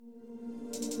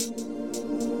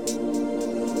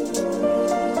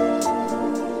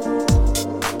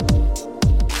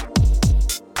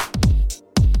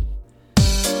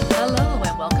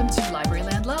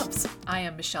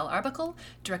Arbuckle,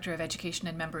 Director of Education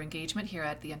and Member Engagement here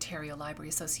at the Ontario Library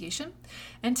Association.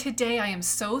 And today I am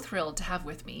so thrilled to have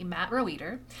with me Matt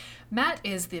Roeder. Matt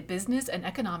is the Business and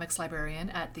Economics Librarian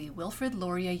at the Wilfrid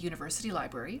Laurier University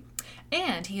Library,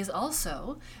 and he is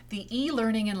also the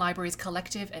E-Learning in Libraries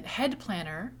Collective and Head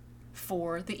Planner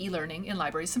for the E-Learning in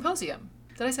Libraries Symposium.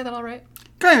 Did I say that all right?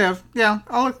 Kind of, yeah.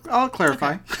 I'll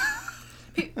clarify.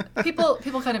 Okay.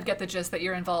 People kind of get the gist that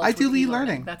you're involved with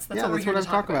e-learning. That's what we're here to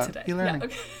talk about today. E-learning. Yeah,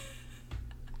 okay.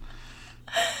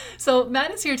 So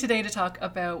Matt is here today to talk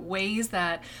about ways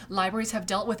that libraries have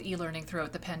dealt with e-learning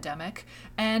throughout the pandemic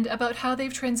and about how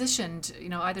they've transitioned,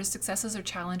 either successes or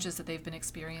challenges that they've been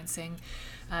experiencing,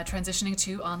 transitioning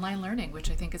to online learning, which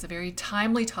I think is a very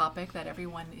timely topic that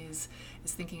everyone is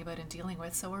thinking about and dealing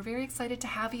with. So we're very excited to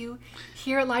have you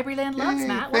here at Libraryland Loves,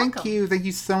 Matt. Welcome. Thank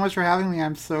you so much for having me.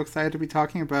 I'm so excited to be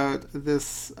talking about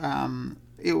this.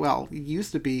 It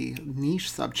used to be a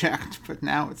niche subject, but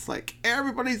now it's like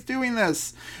everybody's doing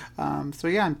this. Now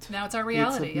it's our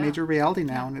reality. It's a major reality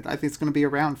now, and I think it's going to be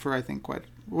around for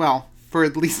for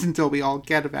at least until we all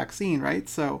get a vaccine, right?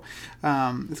 So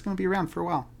it's going to be around for a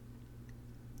while.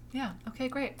 Yeah. Okay,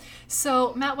 great.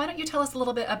 So, Matt, why don't you tell us a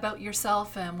little bit about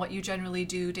yourself and what you generally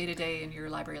do day to day in your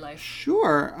library life?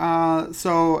 Sure.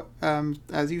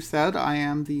 As you said, I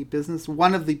am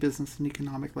one of the business and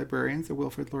economic librarians at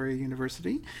Wilfrid Laurier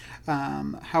University.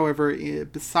 However,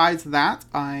 besides that,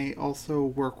 I also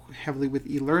work heavily with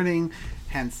e-learning,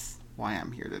 hence why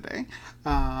I'm here today.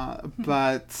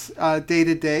 But day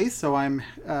to day, so I'm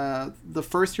the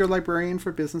first year librarian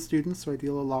for business students, so I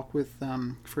deal a lot with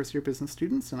first year business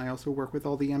students, and I also work with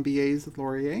all the MBAs at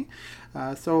Laurier.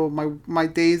 So my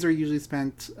days are usually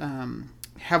spent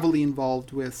heavily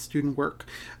involved with student work,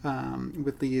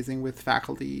 with liaising with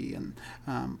faculty and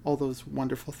all those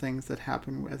wonderful things that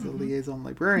happen as a liaison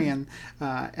librarian,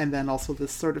 and then also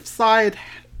this sort of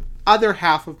other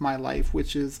half of my life,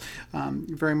 which is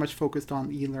very much focused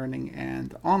on e-learning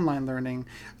and online learning,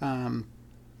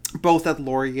 both at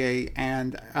Laurier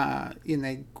and in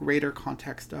a greater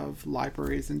context of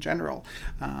libraries in general.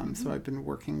 So I've been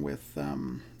working with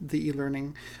the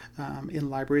e-learning in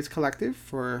Libraries Collective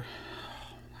for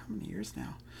how many years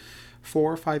now?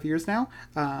 4 or 5 years now.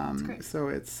 So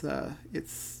it's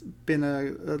been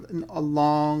a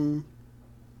long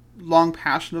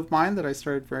passion of mine that I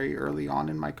started very early on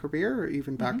in my career, or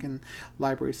even back in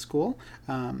library school,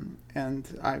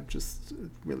 and I've just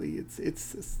really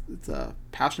it's a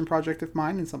passion project of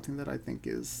mine and something that I think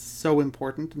is so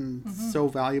important and so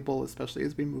valuable, especially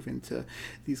as we move into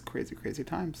these crazy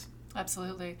times.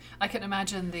 Absolutely. I can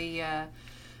imagine the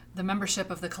membership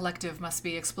of the collective must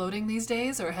be exploding these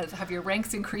days, or have your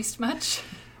ranks increased much?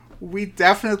 We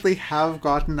definitely have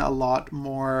gotten a lot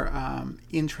more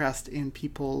interest in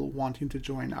people wanting to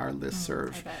join our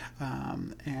listserv,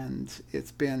 and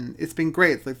it's been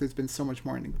great. Like, there's been so much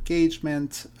more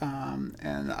engagement,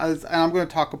 and I'm going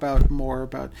to talk more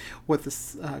about what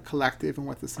this collective and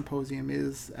what the symposium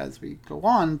is as we go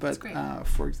on. But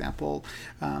for example,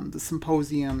 the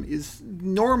symposium is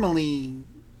normally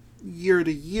year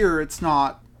to year. It's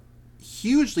not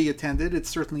hugely attended. It's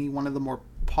certainly one of the more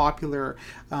popular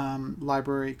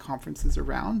library conferences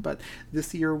around, but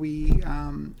this year we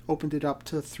opened it up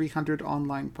to 300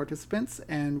 online participants,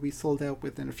 and we sold out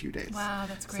within a few days. Wow,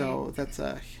 that's great. So that's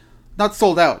not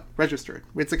sold out, registered.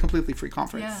 It's a completely free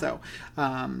conference. Yeah. So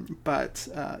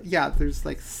there's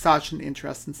like such an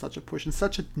interest and such a push and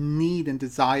such a need and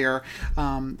desire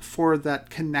for that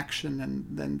connection and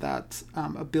then that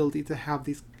ability to have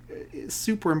these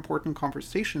super important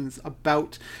conversations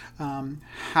about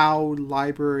how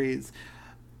libraries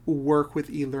work with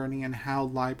e-learning and how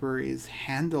libraries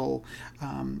handle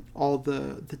all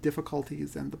the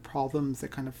difficulties and the problems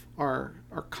that kind of are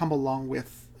come along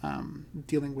with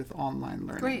dealing with online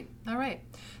learning. Great. All right.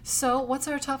 So what's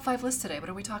our top 5 list today? What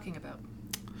are we talking about?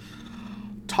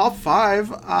 Top 5.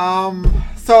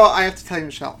 So I have to tell you,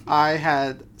 Michelle, I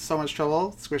had so much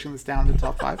trouble squishing this down to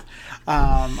top 5. You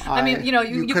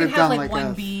could have like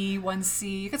 1B,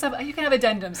 1C. You can have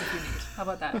addendums if you need. How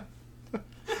about that?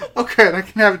 Okay, I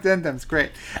can have addendums.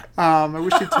 Great. I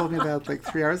wish you told me that like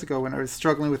 3 hours ago when I was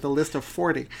struggling with a list of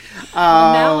 40.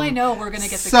 Now I know we're going to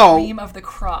get the cream of the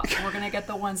crop. We're going to get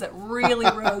the ones that really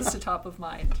rose to top of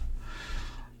mind.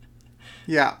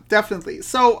 Yeah, definitely.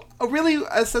 So really,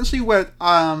 essentially what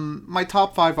my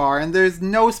top 5 are, and there's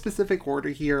no specific order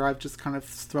here. I've just kind of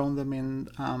thrown them in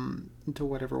into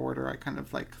whatever order I kind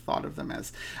of like thought of them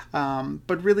as.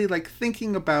 But really like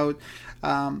thinking about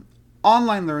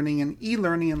online learning and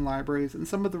e-learning in libraries and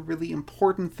some of the really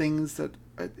important things that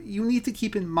you need to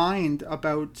keep in mind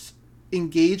about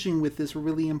engaging with this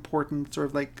really important sort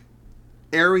of like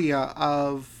area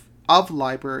of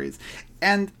libraries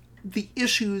and the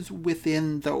issues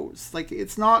within those. Like,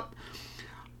 it's not,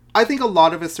 I think a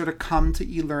lot of us sort of come to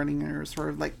e-learning and are sort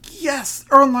of like, yes,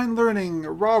 online learning,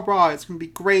 rah, rah, it's going to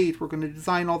be great. We're going to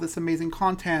design all this amazing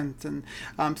content and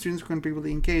students are going to be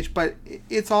really engaged. But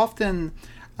it's often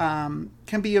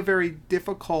can be a very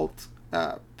difficult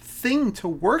thing to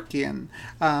work in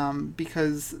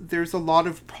because there's a lot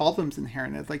of problems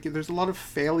inherent in it. Like, there's a lot of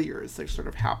failures that sort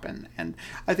of happen. And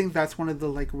I think that's one of the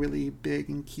like really big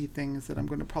and key things that I'm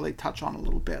going to probably touch on a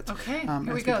little bit. Okay,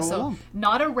 here we go. So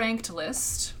not a ranked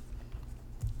list.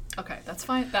 Okay, that's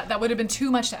fine. That would have been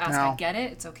too much to ask. No. I get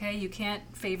it. It's okay. You can't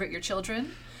favorite your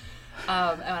children.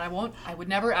 And I would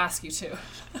never ask you to.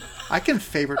 I can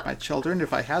favorite my children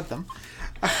if I had them.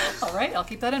 All right, I'll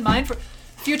keep that in mind for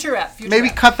future rep. Maybe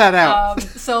cut that out.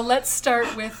 So let's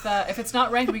start with, if it's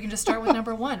not ranked, we can just start with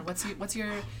number one. What's your,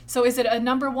 so is it a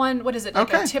number one, what is it,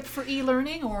 like a tip for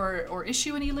e-learning or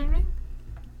issue in e-learning?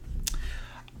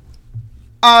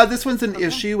 This one's an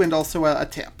issue and also a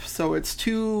tip. So it's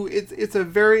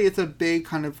a big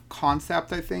kind of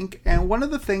concept, I think. And one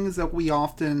of the things that we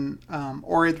often,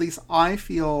 or at least I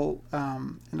feel,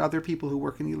 and other people who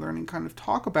work in e-learning kind of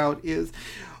talk about is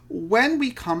when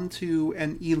we come to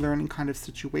an e-learning kind of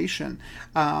situation,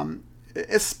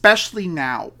 especially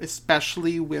now,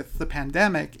 especially with the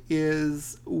pandemic,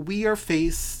 is we are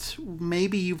faced,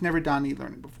 maybe you've never done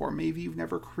e-learning before, maybe you've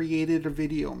never created a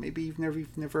video, maybe you've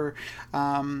never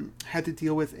had to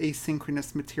deal with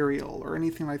asynchronous material or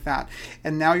anything like that,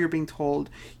 and now you're being told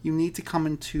you need to come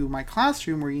into my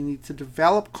classroom where you need to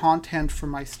develop content for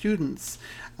my students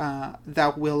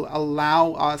that will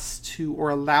allow us to,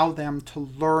 or allow them to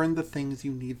learn the things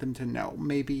you need them to know.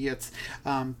 Maybe it's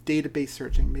database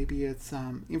searching, maybe it's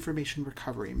information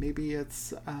recovery, maybe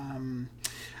it's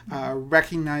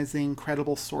recognizing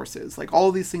credible sources, like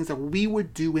all these things that we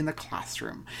would do in the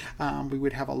classroom. We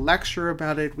would have a lecture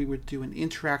about it, we would do an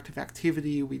interactive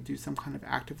activity, we'd do some kind of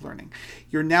active learning.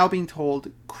 You're now being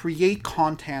told, create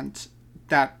content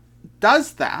that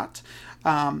does that.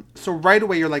 So right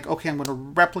away you're like, okay, I'm going to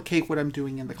replicate what I'm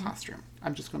doing in the classroom.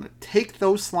 I'm just going to take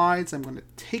those slides, I'm going to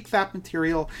take that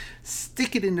material,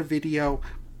 stick it in a video,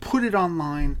 put it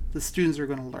online, the students are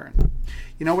going to learn.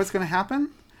 You know what's going to happen?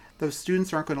 Those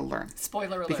students aren't going to learn.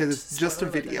 Spoiler alert. Because it's just a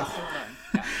video.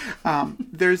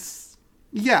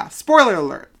 Yeah. Spoiler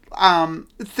alert.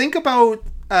 Think about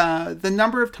the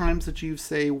number of times that you've,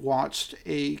 say, watched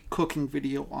a cooking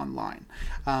video online.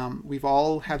 We've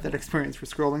all had that experience. We're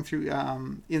scrolling through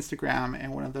Instagram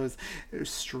and one of those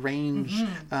strange,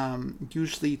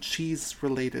 usually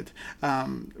cheese-related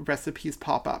recipes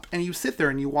pop up. And you sit there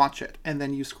and you watch it and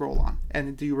then you scroll on.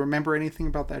 And do you remember anything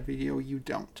about that video? You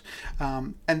don't.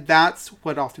 And that's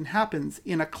what often happens.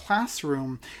 In a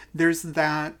classroom, there's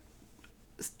that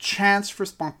chance for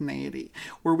spontaneity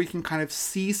where we can kind of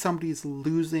see somebody's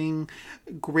losing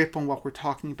grip on what we're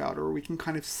talking about, or we can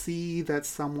kind of see that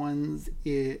someone's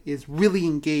is really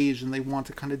engaged and they want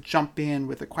to kind of jump in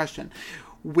with a question.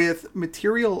 With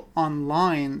material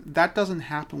online, that doesn't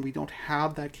happen. We don't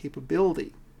have that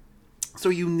capability. So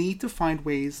you need to find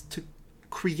ways to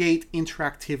create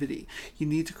interactivity. You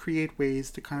need to create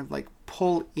ways to kind of like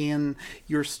pull in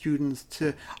your students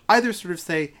to either sort of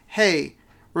say, hey,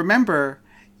 remember,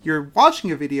 you're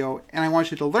watching a video and I want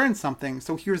you to learn something,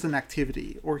 so here's an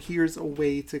activity, or here's a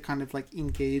way to kind of like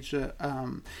engage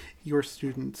your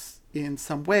students in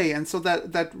some way. And so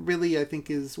that really, I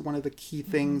think, is one of the key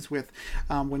things with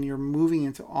when you're moving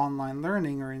into online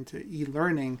learning or into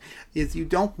e-learning, is you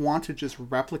don't want to just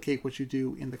replicate what you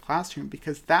do in the classroom,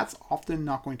 because that's often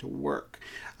not going to work.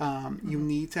 You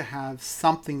need to have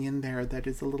something in there that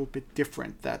is a little bit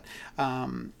different, that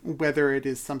whether it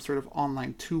is some sort of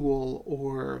online tool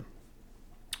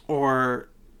or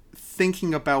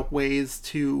thinking about ways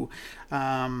to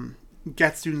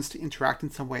get students to interact in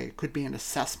some way. It could be an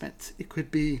assessment. It could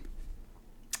be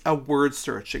a word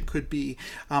search. It could be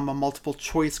a multiple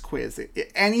choice quiz.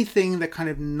 Anything that kind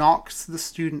of knocks the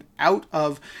student out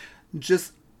of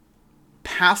just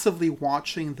passively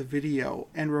watching the video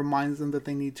and reminds them that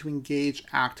they need to engage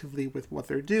actively with what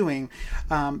they're doing.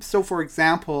 So for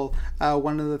example,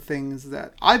 one of the things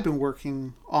that I've been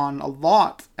working on a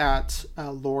lot at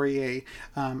Laurier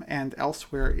and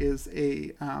elsewhere is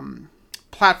a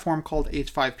platform called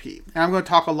H5P, and I'm going to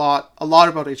talk a lot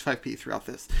about H5P throughout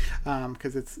this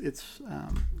because it's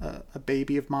a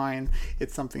baby of mine.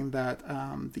 It's something that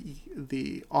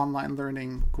the online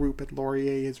learning group at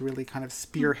Laurier is really kind of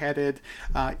spearheaded.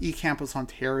 eCampus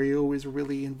Ontario is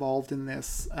really involved in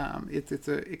this. It's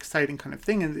an exciting kind of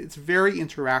thing, and it's very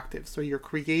interactive. So you're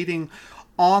creating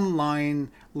online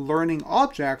learning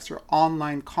objects or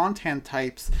online content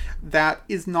types that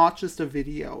is not just a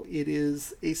video. It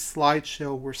is a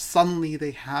slideshow where suddenly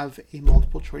they have a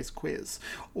multiple choice quiz,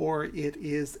 or it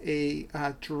is a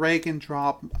drag and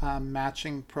drop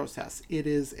matching process. It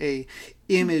is a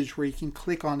image where you can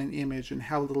click on an image and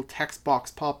have a little text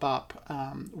box pop up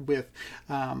with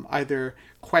either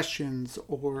questions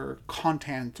or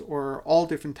content or all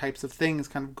different types of things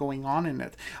kind of going on in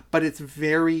it. But it's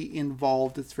very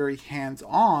involved, it's very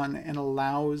hands-on, and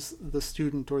allows the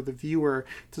student or the viewer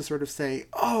to sort of say,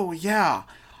 oh yeah,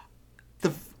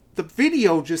 the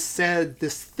video just said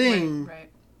this thing Right.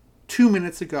 2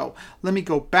 minutes ago. Let me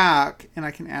go back and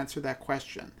I can answer that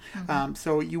question.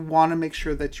 So you want to make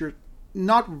sure that you're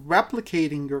not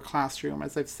replicating your classroom,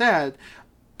 as I've said,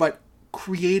 but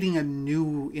creating a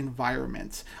new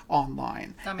environment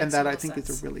online. And that I think sense.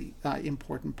 is a really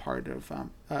important part of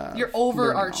You're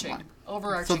overarching.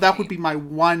 So that would be my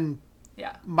one.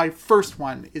 Yeah. My first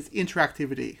one is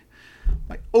interactivity.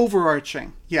 Like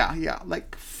overarching. Yeah.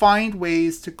 Like find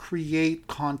ways to create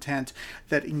content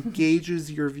that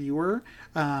engages your viewer.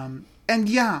 And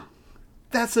yeah,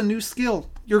 that's a new skill.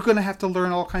 You're going to have to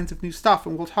learn all kinds of new stuff,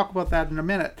 and we'll talk about that in a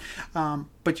minute.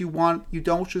 But you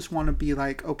don't just want to be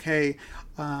like, okay,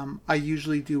 I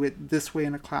usually do it this way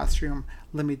in a classroom.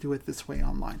 Let me do it this way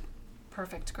online.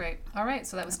 Perfect. Great. All right.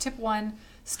 So that was tip 1.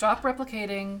 Stop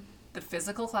replicating the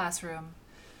physical classroom.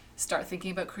 Start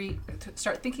thinking about creating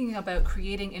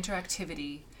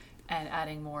interactivity and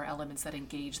adding more elements that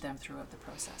engage them throughout the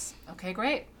process. Okay,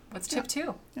 great. What's tip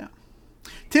 2? Yeah.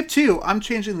 Tip 2, I'm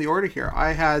changing the order here.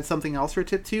 I had something else for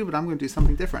tip 2, but I'm going to do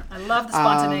something different. I love the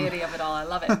spontaneity of it all. I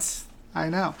love it. I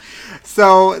know.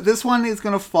 So this one is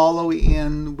going to follow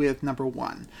in with number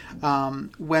 1.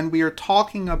 When we are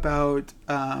talking about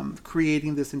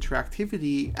creating this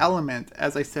interactivity element,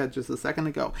 as I said just a second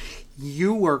ago,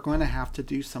 you are going to have to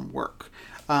do some work.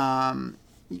 And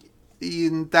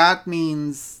that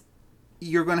means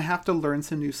you're going to have to learn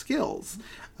some new skills.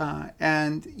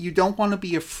 And you don't want to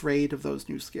be afraid of those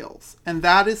new skills. And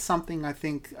that is something I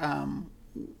think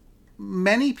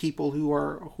many people who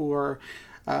are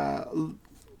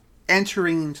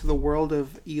entering into the world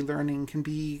of e-learning can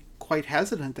be quite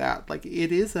hesitant at. Like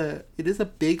it is a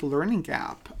big learning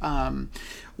gap.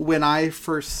 When I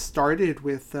first started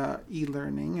with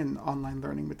e-learning and online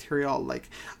learning material,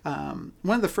 one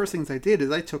of the first things I did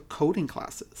is I took coding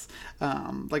classes.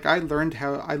 I learned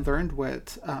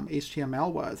what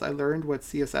HTML was. I learned what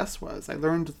CSS was. I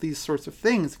learned these sorts of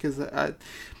things because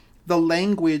the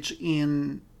language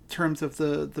in terms of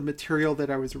the material that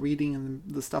I was reading and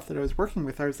the stuff that I was working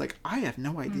with, I was like, I have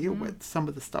no idea what some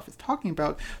of the stuff is talking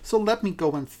about. So let me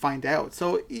go and find out.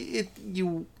 So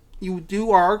you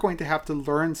are going to have to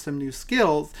learn some new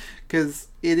skills, because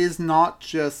it is not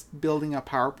just building a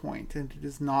PowerPoint, and it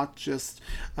is not just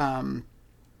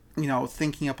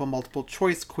thinking up a multiple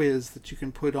choice quiz that you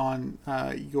can put on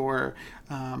your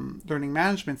learning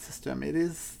management system. It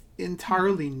is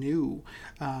entirely new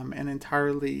and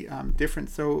entirely different.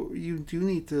 So you do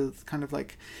need to kind of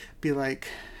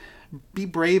be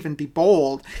brave and be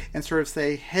bold and sort of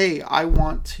say, hey, I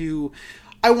want to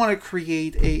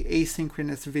create a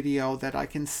asynchronous video that I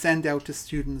can send out to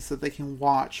students so they can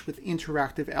watch with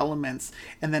interactive elements.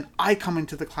 And then I come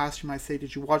into the classroom, I say,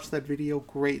 did you watch that video?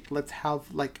 Great. Let's have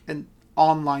an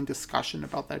online discussion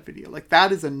about that video.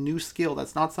 That is a new skill.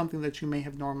 That's not something that you may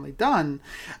have normally done.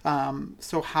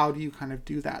 So how do you kind of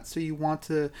do that? So you want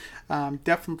to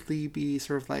definitely be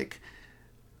sort of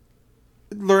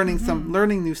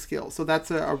learning new skills. So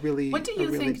that's a really, what do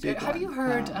you think? Big have one. You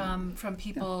heard from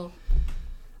people?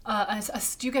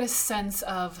 Do you get a sense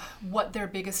of what their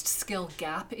biggest skill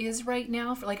gap is right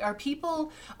now?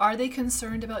 Are they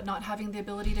concerned about not having the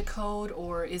ability to code,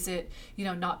 or is it,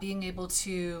 not being able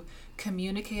to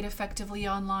communicate effectively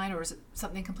online, or is it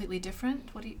something completely different?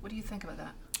 What do you think about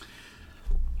that?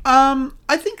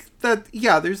 I think that,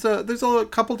 there's a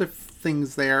couple different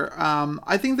things there.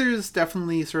 I think there's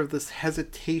definitely sort of this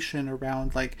hesitation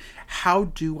around how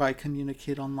do I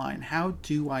communicate online? How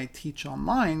do I teach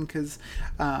online? Because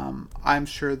I'm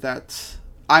sure that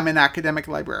I'm an academic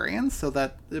librarian, so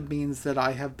that it means that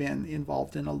I have been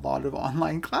involved in a lot of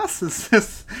online classes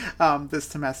this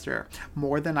semester,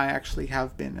 more than I actually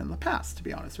have been in the past, to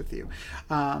be honest with you.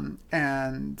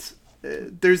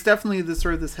 There's definitely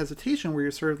this hesitation where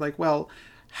you're sort of well,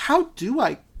 how do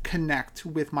I connect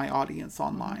with my audience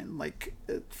online?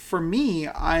 For me,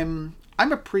 I'm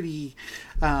a pretty,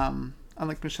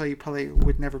 unlike Michelle, you probably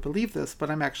would never believe this, but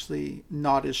I'm actually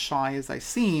not as shy as I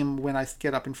seem when I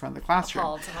get up in front of the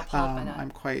classroom.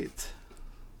 I'm appalled by that.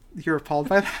 You're appalled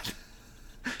by that?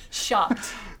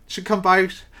 Shocked. should come by.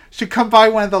 Should come by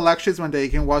one of the lectures one day. You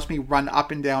can watch me run up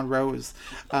and down rows,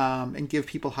 and give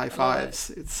people high fives.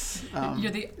 It's you're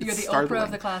the startling. Oprah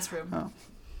of the classroom. Oh.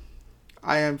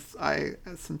 I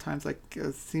sometimes like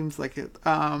it seems like it.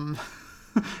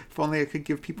 If only I could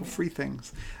give people free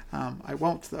things. I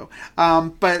won't though.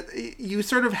 But you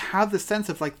sort of have the sense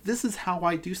of like, this is how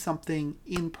I do something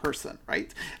in person,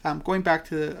 right? Going back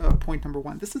to point number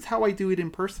one, this is how I do it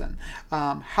in person.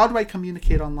 How do I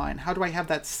communicate online? How do I have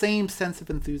that same sense of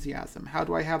enthusiasm? How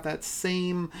do I have that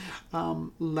same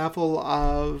level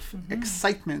of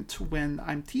excitement when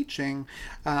I'm teaching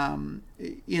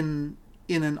in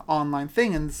an online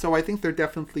thing? And so I think there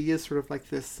definitely is sort of like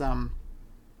this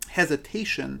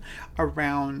hesitation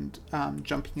around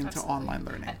jumping into Absolutely. Online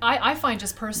learning. I find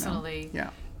just personally, Yeah.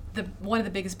 one of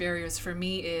the biggest barriers for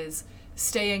me is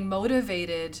staying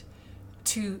motivated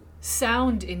to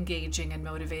sound engaging and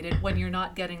motivated when you're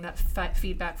not getting that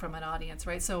feedback from an audience,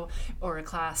 right? So, or a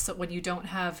class. So when you don't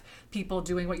have people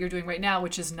doing what you're doing right now,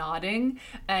 which is nodding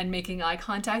and making eye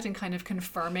contact and kind of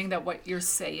confirming that what you're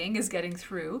saying is getting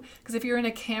through. Because if you're in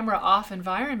a camera off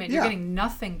environment, you're getting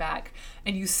nothing back,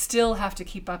 and you still have to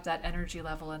keep up that energy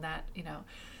level and that,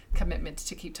 commitment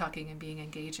to keep talking and being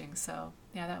engaging. So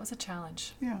yeah, that was a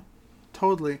challenge. Yeah,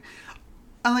 totally.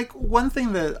 And like one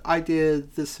thing that I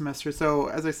did this semester, so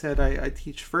as I said, I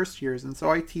teach first years, and so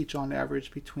I teach on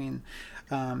average between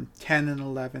 10 and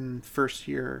 11 first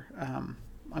year, I'm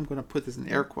going to put this in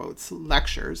air quotes,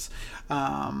 lectures,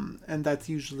 and that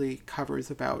usually covers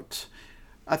about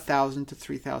 1,000 to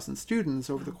 3,000 students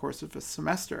over the course of a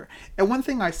semester. And one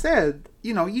thing I said,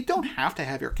 you don't have to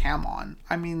have your cam on.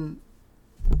 I mean,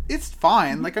 it's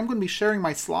fine. Like, I'm going to be sharing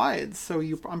my slides, so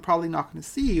I'm probably not going to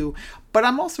see you, but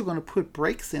I'm also going to put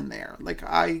breaks in there. Like,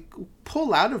 I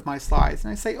pull out of my slides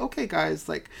and I say, okay, guys,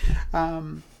 like,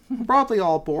 we're probably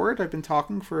all bored. I've been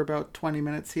talking for about 20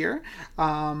 minutes here.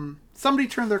 Somebody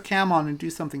turn their cam on and do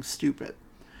something stupid.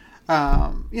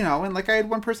 And like I had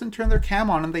one person turn their cam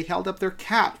on and they held up their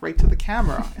cat right to the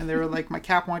camera and they were like, my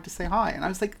cat wanted to say hi. And I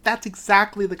was like, that's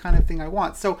exactly the kind of thing I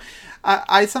want. So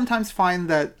I sometimes find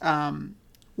that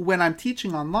when I'm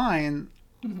teaching online,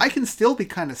 I can still be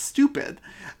kind of stupid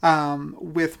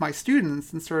with my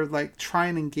students and sort of like try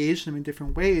and engage them in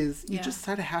different ways. You just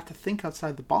sort of have to think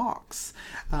outside the box.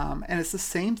 And it's the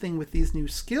same thing with these new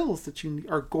skills that you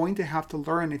are going to have to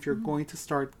learn if you're going to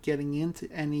start getting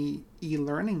into any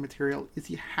e-learning material, is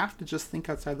you have to just think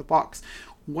outside the box.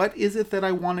 What is it that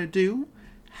I want to do?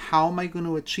 How am I going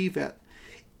to achieve it?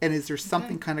 And is there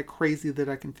something kind of crazy that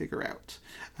I can figure out?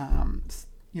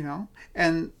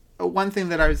 And one thing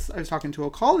that I was talking to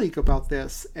a colleague about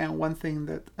this, and one thing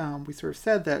that we sort of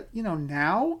said that,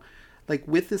 now, like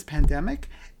with this pandemic,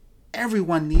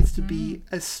 everyone needs to be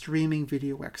a streaming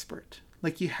video expert.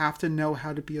 Like, you have to know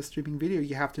how to be a streaming video.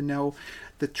 You have to know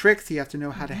the tricks. You have to know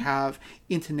how to have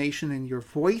intonation in your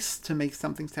voice to make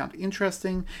something sound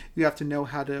interesting. You have to know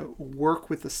how to work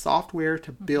with the software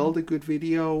to build a good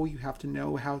video. You have to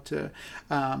know how to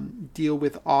deal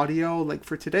with audio. Like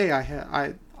for today,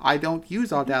 I don't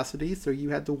use Audacity, so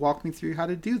you had to walk me through how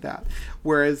to do that.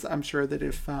 Whereas I'm sure that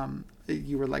if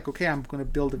you were like, okay, I'm going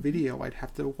to build a video, I'd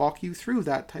have to walk you through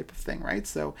that type of thing, right?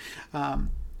 So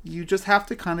you just have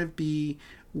to kind of be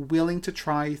willing to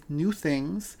try new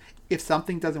things. If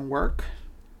something doesn't work,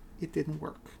 it didn't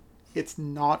work. It's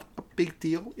not a big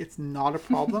deal. It's not a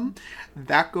problem.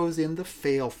 That goes in the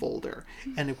fail folder,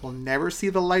 and it will never see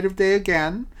the light of day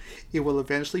again. It will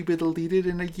eventually be deleted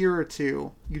in a year or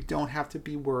two. You don't have to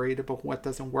be worried about what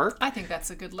doesn't work. I think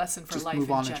that's a good lesson for Just life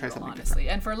move on in and try general, something honestly,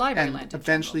 different. and for Library And Land.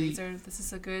 eventually, this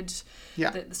is a good.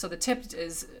 Yeah. So the tip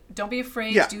is, don't be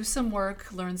afraid. Yeah. Do some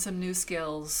work. Learn some new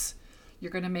skills.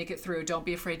 You're going to make it through. Don't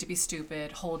be afraid to be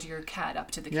stupid. Hold your cat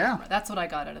up to the camera. That's what I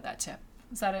got out of that tip.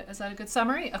 Is that a good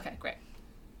summary? Okay, great.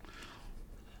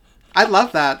 I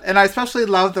love that. And I especially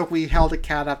love that we held a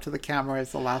cat up to the camera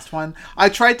as the last one. I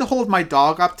tried to hold my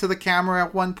dog up to the camera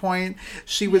at one point.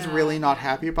 She was really not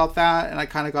happy about that. And I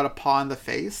kind of got a paw in the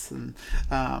face. And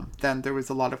then there was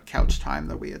a lot of couch time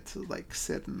that we had to like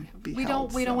sit and be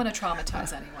held. We don't want to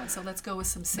traumatize anyone. So let's go with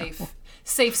some safe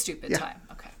stupid time.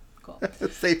 Okay, cool.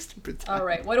 Safe stupid time. All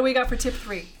right. What do we got for tip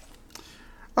 3?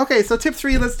 Okay, so tip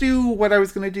 3, let's do what I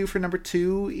was going to do for number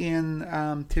 2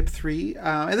 in tip 3.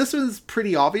 And this one's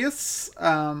pretty obvious,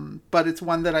 but it's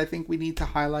one that I think we need to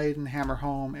highlight and hammer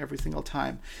home every single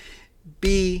time.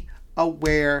 Be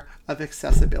aware of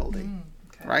accessibility,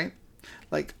 right?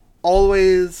 Like,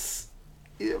 always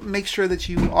make sure that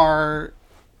you are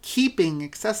keeping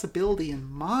accessibility in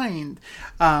mind.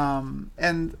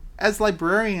 And as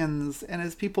librarians and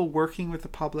as people working with the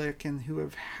public and who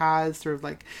have had sort of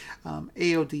like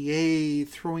AODA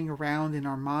throwing around in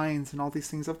our minds and all these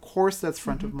things, of course that's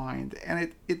front of mind.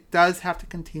 And it does have to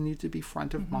continue to be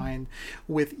front of mind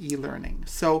with e-learning.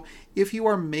 So if you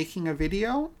are making a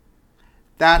video,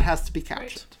 that has to be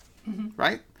captioned,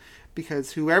 right?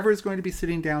 Because whoever is going to be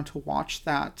sitting down to watch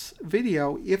that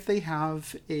video, if they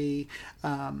have a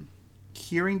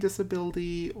hearing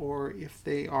disability, or if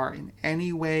they are in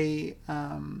any way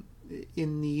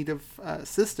in need of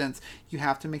assistance, you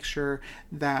have to make sure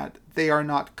that they are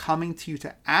not coming to you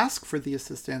to ask for the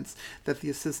assistance, that the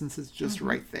assistance is just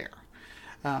right there.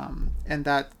 And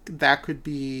that could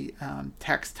be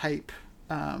text type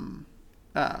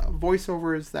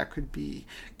voiceovers, that could be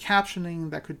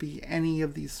captioning, that could be any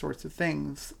of these sorts of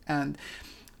things. And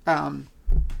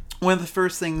one of the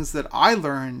first things that I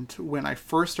learned when I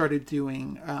first started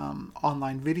doing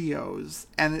online videos,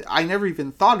 and I never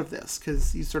even thought of this,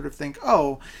 because you sort of think,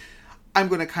 oh, I'm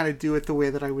going to kind of do it the way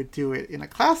that I would do it in a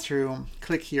classroom.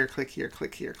 Click here, click here,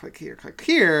 click here, click here, click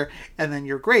here. And then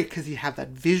you're great because you have that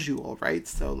visual, right?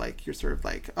 So like you're sort of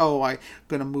like, oh, I'm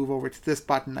going to move over to this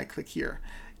button. I click here.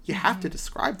 You have to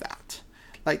describe that.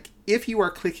 Like if you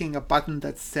are clicking a button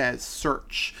that says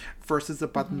search versus a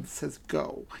button that says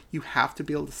go, you have to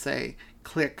be able to say,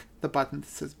 click the button that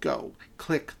says go,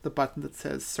 click the button that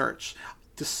says search.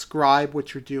 Describe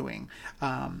what you're doing.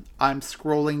 I'm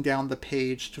scrolling down the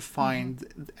page to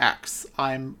find X.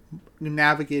 I'm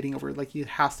navigating over. Like it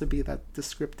has to be that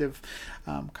descriptive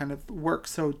kind of work.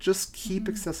 So just keep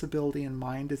accessibility in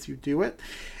mind as you do it.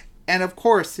 And of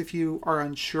course, if you are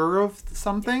unsure of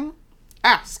something,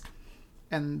 ask.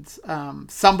 And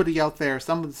somebody out there,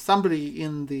 somebody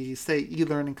in the, say,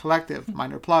 e-learning collective,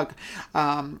 minor plug,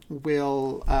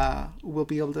 will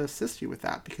be able to assist you with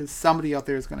that, because somebody out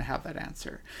there is going to have that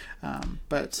answer.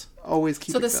 But always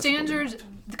keep. So the standard,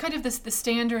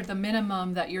 the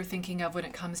minimum that you're thinking of when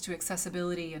it comes to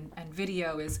accessibility and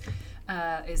video is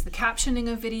the captioning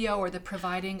of video, or the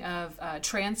providing of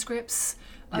transcripts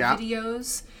of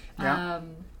videos. Yeah.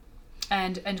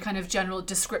 And kind of general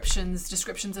descriptions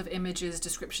of images,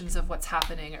 descriptions of what's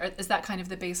happening. Is that kind of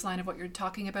the baseline of what you're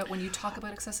talking about when you talk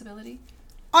about accessibility?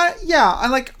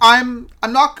 I'm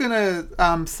not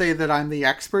gonna say that I'm the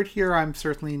expert here. I'm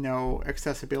certainly no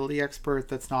accessibility expert.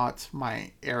 That's not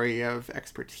my area of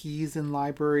expertise in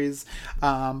libraries.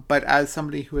 But as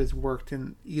somebody who has worked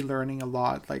in e-learning a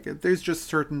lot, like there's just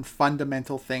certain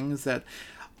fundamental things that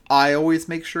I always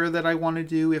make sure that I want to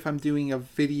do. If I'm doing a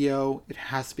video, it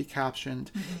has to be captioned.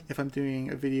 If I'm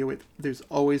doing a video, there's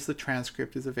always the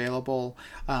transcript is available.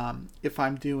 If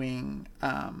I'm doing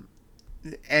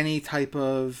any type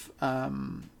of,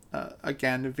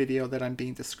 again, a video that I'm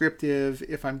being descriptive,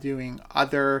 if I'm doing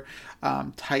other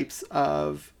types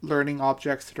of learning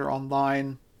objects that are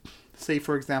online, say,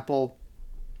 for example,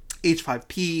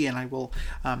 H5P, and I will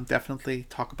definitely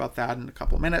talk about that in a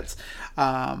couple of minutes.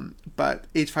 But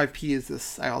H5P is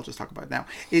this, I'll just talk about it now.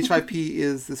 H5P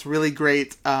is this really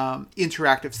great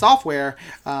interactive software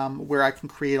where I can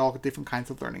create all different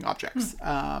kinds of learning objects.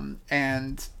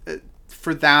 And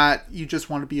for that, you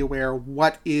just want to be aware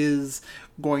what is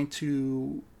going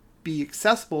to be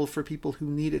accessible for people who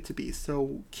need it to be.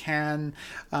 So can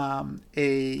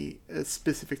a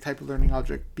specific type of learning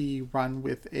object be run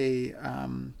with a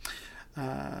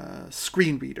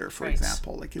screen reader, for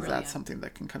example? Like, is that something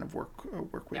that can kind of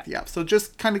work with? Yeah. So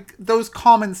just kind of those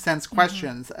common sense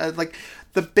questions. Like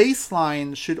the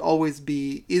baseline should always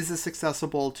be, is this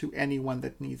accessible to anyone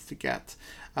that needs to get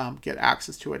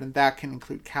access to it? And that can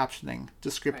include captioning,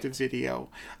 descriptive video,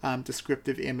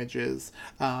 descriptive images,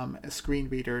 screen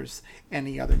readers,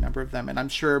 any other number of them. And I'm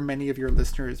sure many of your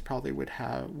listeners probably would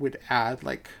add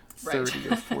like 30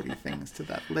 or 40 things to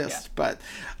that list. But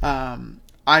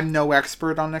I'm no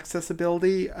expert on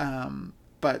accessibility,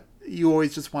 but you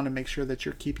always just want to make sure that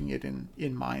you're keeping it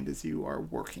in mind as you are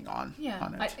working on it.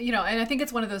 And I think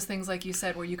it's one of those things, like you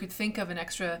said, where you could think of an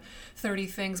extra 30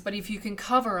 things, but if you can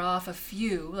cover off a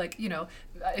few, like,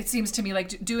 it seems to me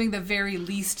like doing the very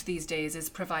least these days is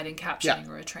providing captioning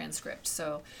or a transcript.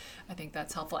 So I think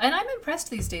that's helpful. And I'm impressed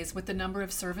these days with the number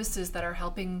of services that are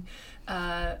helping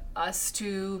us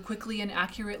to quickly and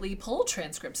accurately pull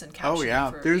transcripts and captioning. Oh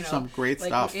yeah, there's some great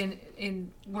stuff.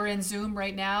 We're in Zoom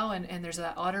right now, and there's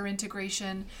that Otter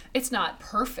integration. It's not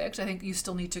perfect. I think you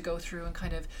still need to go through and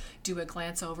kind of do a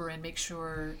glance over and make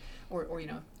sure, or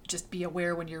just be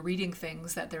aware when you're reading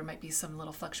things that there might be some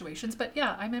little fluctuations. But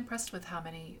yeah, I'm impressed with how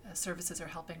many services are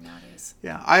helping nowadays.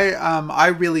 Yeah, I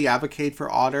really advocate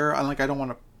for Otter. I don't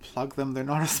want to plug them. They're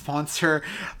not a sponsor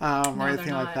or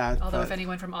anything like that. Although if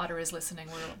anyone from Otter is listening,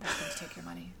 we're welcome to take your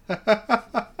money.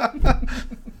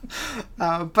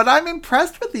 But I'm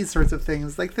impressed with these sorts of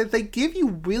things. Like they give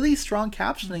you really strong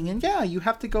captioning, and yeah, you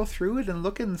have to go through it and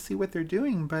look and see what they're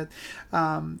doing. But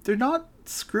they're not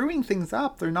screwing things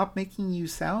up. They're not making you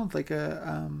sound like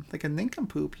a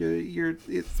nincompoop.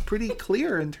 It's pretty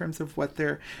clear in terms of what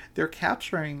they're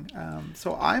capturing.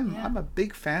 So I'm a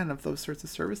big fan of those sorts of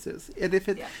services. And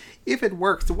if it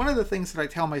works, so one of the things that I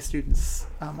tell my students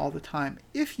all the time,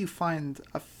 if you find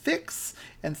a fix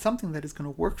and something that is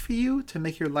going to work for you to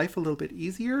make your life a little bit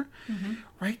easier,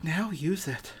 right now use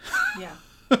it. Yeah,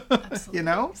 absolutely. You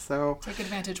know, so take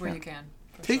advantage where you can.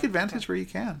 Take advantage where you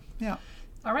can. Yeah.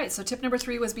 All right. So tip number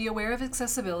 3 was be aware of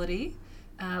accessibility.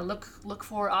 Look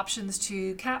for options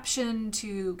to caption,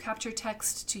 to capture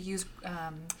text, to use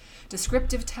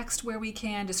descriptive text where we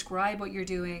can, describe what you're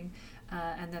doing.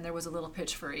 And then there was a little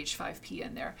pitch for H5P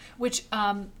in there, which,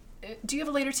 do you have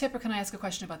a later tip or can I ask a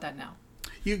question about that now?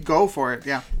 You go for it,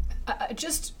 yeah.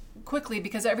 Just quickly,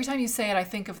 because every time you say it, I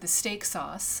think of the steak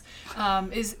sauce.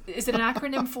 Is it an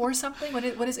acronym for something? What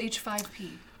is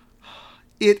H5P?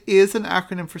 It is an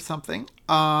acronym for something.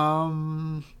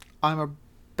 I'm a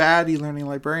bad e-learning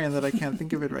librarian that I can't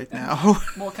think of it right now.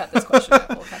 We'll cut this question out.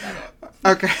 We'll cut that out.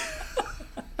 Okay.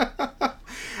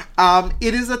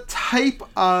 It is a type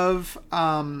of...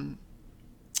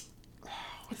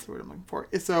 what's the word I'm looking for?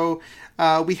 So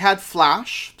we had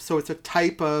Flash. So it's a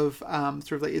type of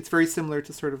sort of like... It's very similar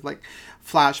to sort of like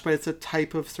Flash, but it's a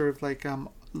type of sort of like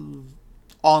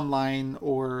online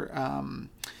or...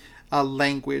 a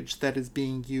language that is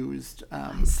being used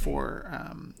for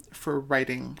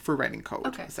writing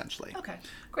code, essentially. Okay,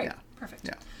 great, yeah. Perfect.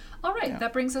 Yeah. All right,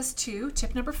 that brings us to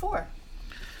tip number 4.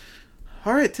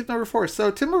 All right, tip number 4.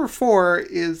 So tip number 4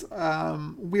 is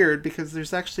weird because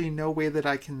there's actually no way that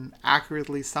I can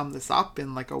accurately sum this up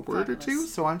in like a word or two.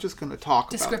 So I'm just going to talk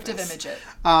descriptive about image it.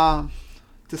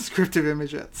 Descriptive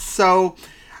image it. So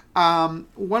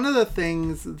one of the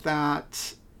things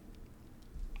that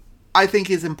I think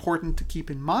is important to keep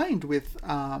in mind with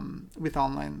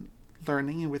online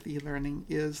learning and with e-learning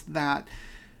is that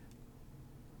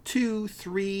 2,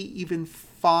 3, even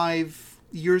 5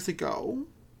 years ago,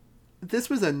 this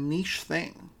was a niche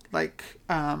thing. Like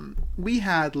we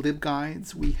had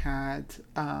LibGuides, we had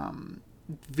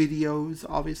videos,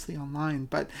 obviously online,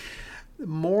 but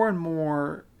more and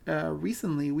more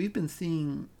recently, we've been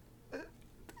seeing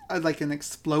like an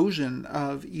explosion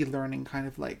of e-learning kind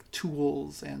of like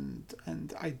tools and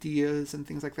ideas and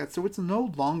things like that. So it's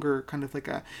no longer kind of like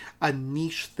a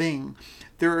niche thing.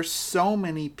 There are so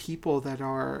many people that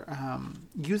are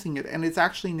using it, and it's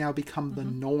actually now become the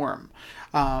norm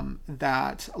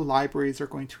that libraries are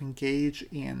going to engage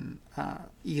in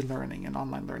e-learning and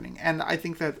online learning. And I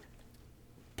think that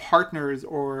partners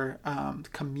or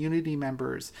community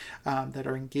members that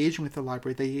are engaging with the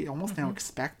library, they almost now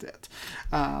expect it.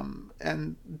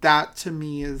 And that to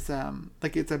me is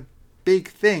like it's a big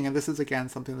thing. And this is again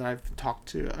something that I've talked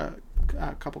to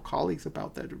a couple colleagues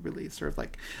about that really sort of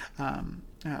like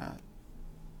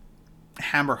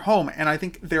hammer home, and I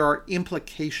think there are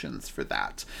implications for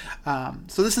that.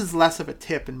 So this is less of a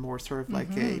tip and more sort of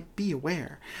like a be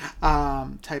aware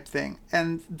type thing.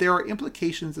 And there are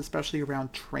implications, especially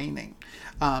around training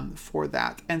for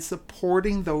that and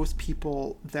supporting those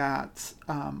people that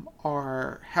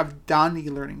have done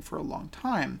e-learning for a long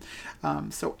time.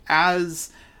 So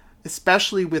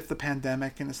especially with the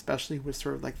pandemic and especially with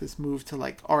sort of like this move to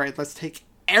like, all right, let's take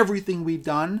everything we've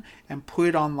done and put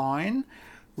it online,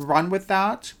 run with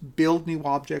that, build new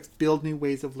objects, build new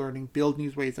ways of learning, build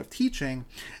new ways of teaching.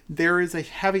 There is a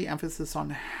heavy emphasis on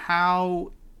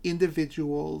how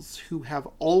individuals who have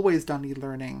always done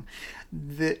e-learning,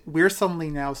 that we're suddenly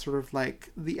now sort of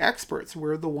like the experts.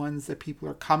 We're the ones that people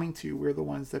are coming to. We're the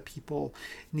ones that people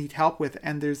need help with.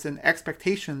 And there's an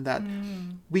expectation that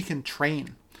we can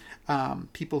train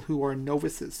people who are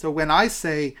novices. So when I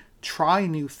say try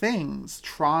new things,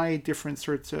 try different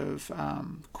sorts of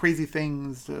crazy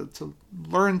things to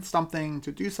learn something,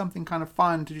 to do something kind of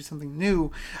fun, to do something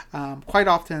new, quite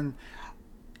often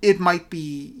it might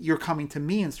be you're coming to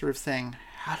me and sort of saying,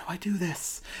 how do I do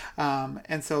this?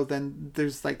 And so then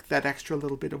there's like that extra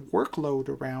little bit of workload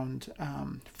around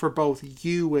for both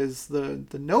you as the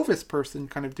novice person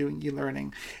kind of doing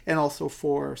e-learning, and also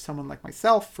for someone like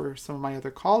myself, for some of my other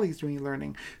colleagues doing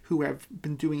e-learning who have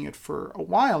been doing it for a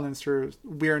while, and sort of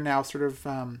we're now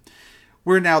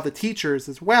the teachers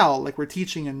as well. Like we're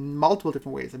teaching in multiple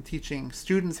different ways. I'm teaching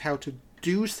students how to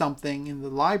do something in the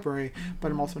library,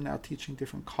 but I'm also now teaching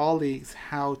different colleagues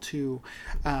how to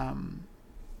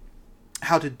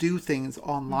how to do things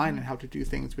online and how to do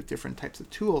things with different types of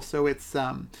tools. So it's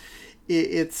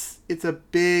a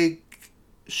big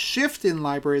shift in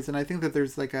libraries, and I think that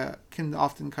there's like can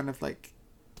often kind of like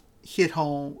hit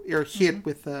home or hit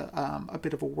with a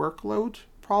bit of a workload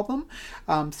problem.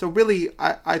 So really,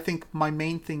 I think my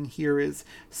main thing here is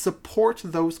support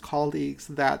those colleagues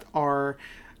that are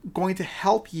going to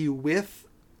help you with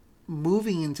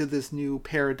moving into this new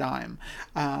paradigm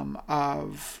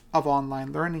of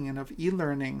online learning and of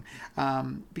e-learning,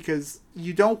 because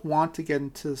you don't want to get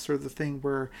into sort of the thing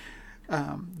where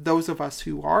those of us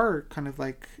who are kind of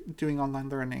like doing online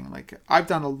learning, like I've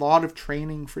done a lot of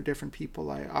training for different people.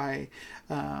 I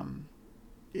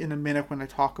in a minute, when I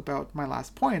talk about my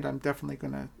last point, I'm definitely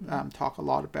going to talk a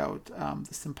lot about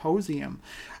the symposium.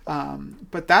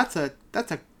 But that's a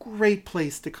great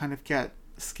place to kind of get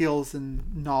skills and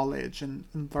knowledge and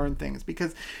learn things,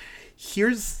 because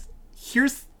here's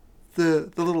the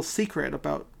little secret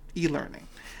about e-learning.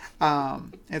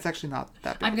 It's actually not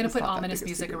that big. I'm going to put ominous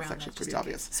music around. It's actually pretty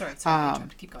obvious. Sorry,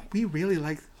 keep going. We really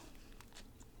like...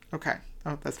 Okay.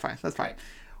 Oh, that's fine. Right.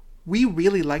 We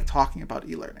really like talking about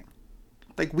e-learning.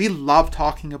 Like, we love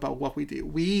talking about what we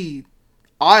do.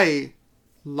 I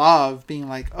love being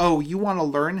like, oh, you want to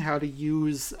learn how to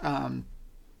use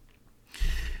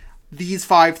these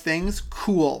 5 things?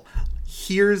 Cool.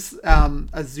 Here's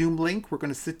a Zoom link. We're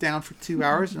going to sit down for 2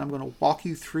 hours and I'm going to walk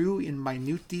you through in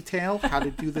minute detail how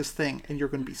to do this thing. And you're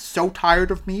going to be so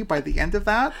tired of me by the end of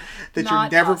that you're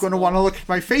never going to want to look at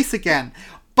my face again.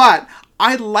 But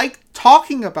I like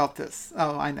talking about this.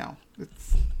 Oh, I know.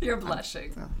 You're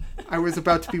blushing. I was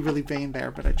about to be really vain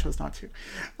there, but I chose not to.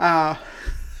 I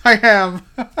am.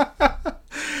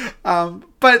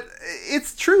 But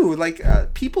it's true. Like,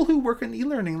 people who work in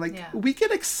e-learning, we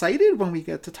get excited when we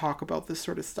get to talk about this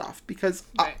sort of stuff, because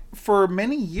for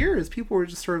many years, people were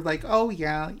just sort of like, oh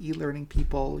yeah, e-learning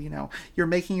people, you're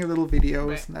making your little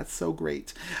videos and that's so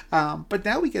great. But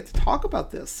now we get to talk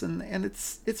about this and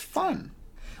it's fun.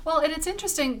 Well, and it's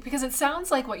interesting because it sounds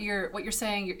like what you're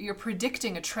saying, you're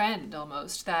predicting a trend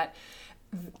almost, that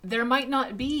there might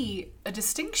not be a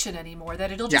distinction anymore,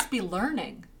 that it'll just be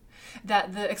learning,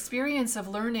 that the experience of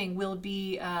learning will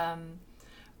be, the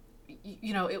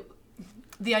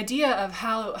idea of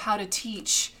how to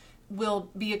teach will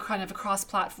be a kind of a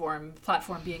cross-platform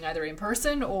being either in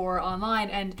person or online.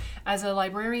 And as a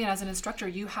librarian, as an instructor,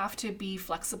 you have to be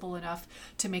flexible enough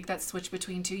to make that switch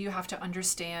between two. You have to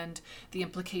understand the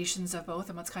implications of both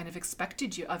and what's kind of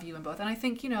expected of you in both. And I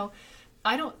think,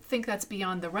 I don't think that's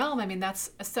beyond the realm. I mean,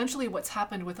 that's essentially what's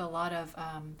happened with a lot of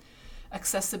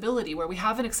accessibility, where we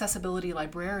have an accessibility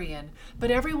librarian,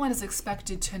 but everyone is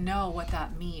expected to know what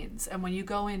that means. And when you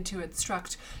go in to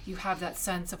instruct, you have that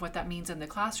sense of what that means in the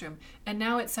classroom. And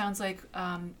now it sounds like,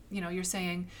 you're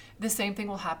saying the same thing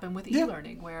will happen with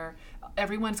e-learning, where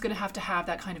everyone's going to have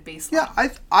that kind of baseline. Yeah,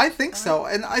 I think so.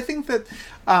 And I think that,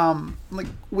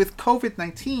 with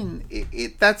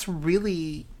COVID-19, that's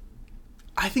really...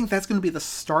 I think that's going to be the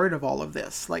start of all of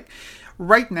this. Like,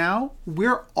 right now,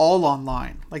 we're all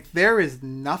online. Like, there is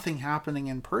nothing happening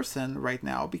in person right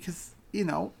now because,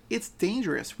 it's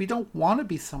dangerous. We don't want to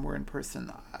be somewhere in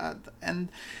person. And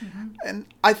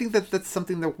I think that that's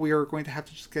something that we're going to have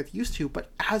to just get used to. But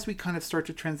as we kind of start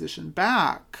to transition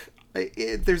back,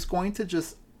 there's going to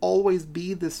just always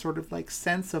be this sort of like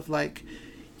sense of like,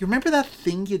 you remember that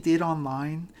thing you did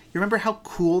online? You remember how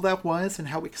cool that was and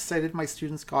how excited my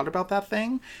students got about that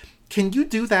thing? Can you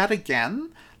do that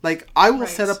again? Like, I will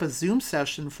set up a Zoom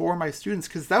session for my students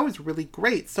because that was really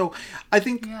great. So I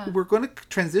think we're going to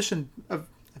transition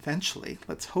eventually.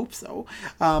 Let's hope so.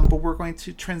 But we're going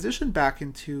to transition back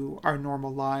into our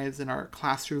normal lives and our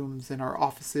classrooms and our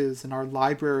offices and our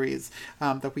libraries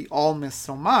that we all miss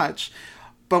so much.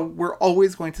 But we're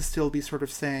always going to still be sort of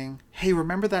saying, hey,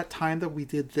 remember that time that we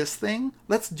did this thing?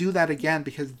 Let's do that again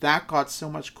because that got so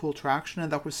much cool traction and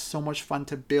that was so much fun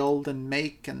to build and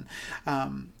make and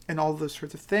all those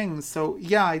sorts of things. So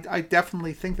yeah, I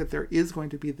definitely think that there is going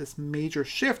to be this major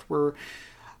shift where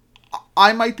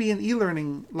I might be an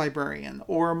e-learning librarian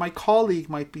or my colleague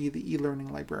might be the e-learning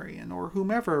librarian or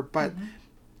whomever, but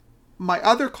my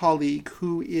other colleague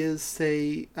who is,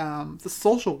 say, the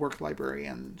social work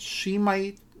librarian, she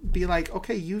might be like,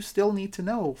 okay, you still need to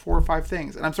know 4 or 5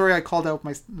 things. And I'm sorry I called out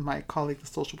my colleague, the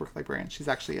social work librarian. She's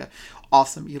actually an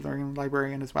awesome e-learning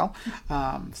librarian as well.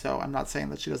 So I'm not saying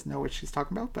that she doesn't know what she's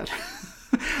talking about, but...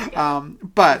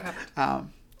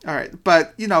 all right.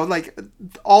 But,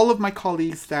 all of my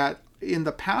colleagues that in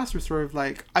the past were sort of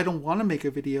like, I don't want to make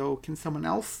a video. Can someone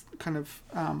else kind of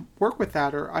work with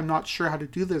that? Or I'm not sure how to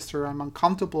do this, or I'm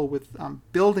uncomfortable with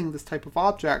building this type of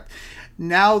object.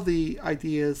 Now the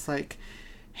idea is like,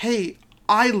 hey,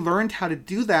 I learned how to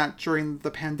do that during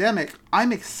the pandemic.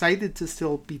 I'm excited to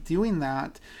still be doing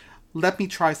that. Let me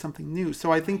try something new.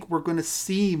 So I think we're going to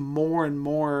see more and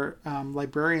more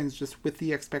librarians just with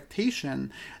the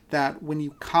expectation that when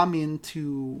you come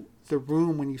into the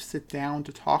room, when you sit down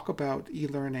to talk about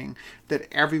e-learning, that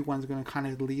everyone's going to kind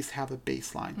of at least have a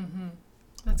baseline. Mm-hmm.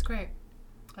 That's great.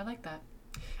 I like that.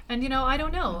 And, I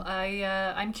don't know.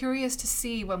 I'm curious to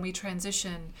see when we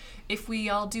transition, if we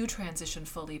all do transition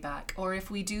fully back, or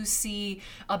if we do see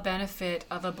a benefit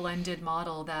of a blended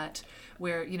model that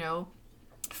where,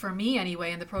 for me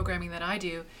anyway, in the programming that I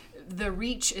do, the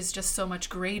reach is just so much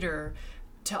greater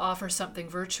to offer something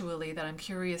virtually that I'm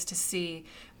curious to see,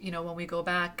 when we go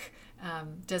back,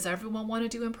 does everyone want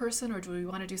to do in person, or do we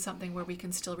want to do something where we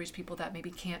can still reach people that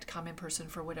maybe can't come in person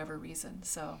for whatever reason?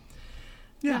 So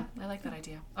yeah, I like that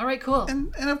idea. All right, cool.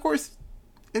 And of course,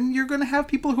 and you're going to have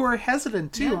people who are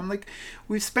hesitant too. Yeah. I'm like,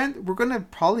 we're going to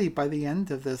probably by the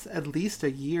end of this, at least a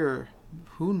year,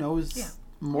 who knows,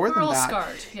 more than that. We're all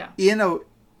scarred,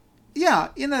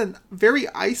 in a very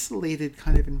isolated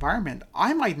kind of environment.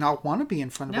 I might not want to be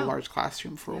in front of a large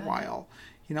classroom for a while.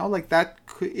 Like that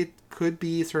could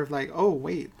be sort of like, oh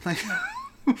wait, like,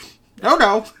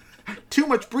 no, too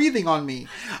much breathing on me,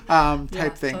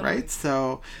 type thing, totally. Right?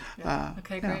 So,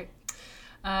 okay, great.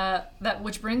 That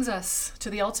which brings us to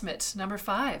the ultimate, number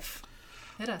 5.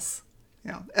 Hit us.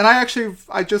 Yeah, and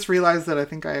I just realized that I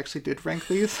think I actually did rank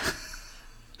these.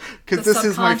 Because this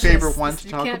is my favorite one to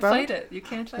talk about. You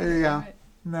can't fight it. Yeah. Right.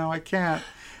 No, I can't.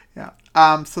 Yeah.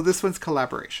 So this one's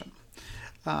collaboration.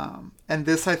 And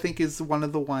this, I think, is one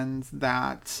of the ones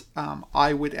that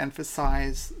I would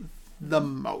emphasize the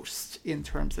most in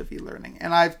terms of e-learning.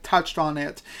 And I've touched on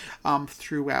it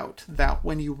throughout, that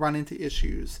when you run into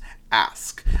issues,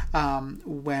 ask.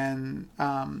 When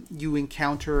you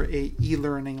encounter a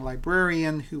e-learning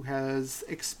librarian who has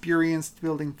experienced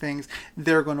building things,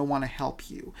 they're going to want to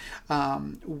help you.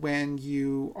 When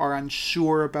you are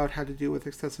unsure about how to deal with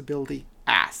accessibility,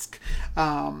 ask.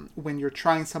 When you're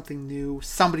trying something new,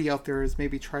 somebody out there has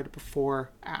maybe tried it before,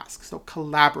 ask. So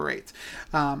collaborate.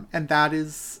 And that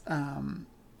is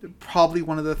probably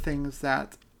one of the things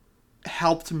that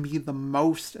helped me the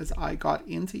most as I got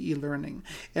into e-learning,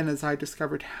 and as I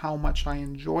discovered how much I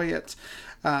enjoy it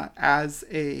as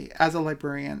a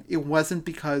librarian. It wasn't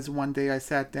because one day I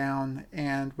sat down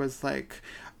and was like,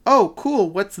 oh, cool,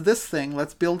 what's this thing?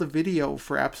 Let's build a video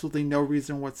for absolutely no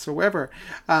reason whatsoever.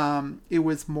 It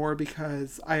was more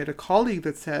because I had a colleague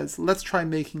that says, let's try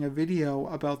making a video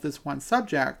about this one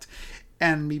subject.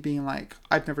 And me being like,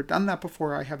 I've never done that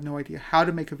before. I have no idea how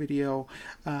to make a video.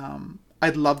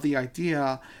 I'd love the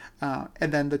idea.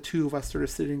 And then the two of us sort of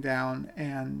sitting down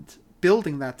and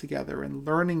building that together and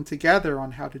learning together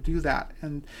on how to do that.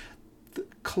 And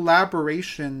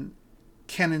collaboration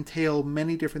can entail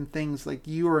many different things. Like,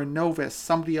 you are a novice,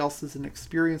 somebody else is an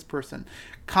experienced person.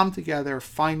 Come together,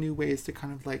 find new ways to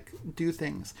kind of like do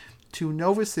things. Two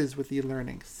novices with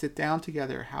e-learning, sit down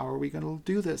together. How are we going to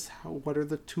do this? What are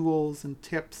the tools and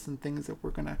tips and things that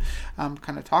we're going to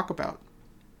kind of talk about?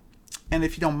 And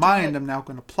if you don't mind, I'm now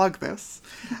going to plug this.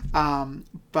 So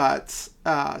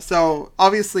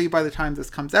obviously by the time this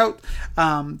comes out,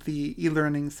 the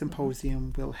e-learning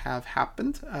symposium will have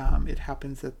happened. It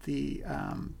happens at the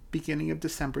beginning of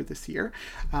December this year.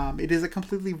 It is a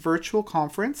completely virtual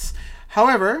conference.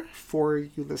 However, for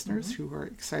you listeners who are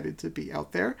excited to be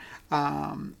out there,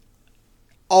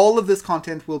 all of this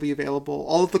content will be available.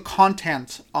 All of the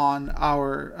content on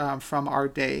our from our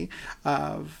day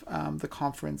of the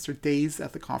conference, or days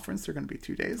at the conference, they're going to be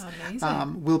 2 days,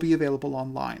 will be available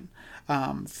online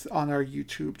on our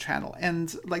YouTube channel.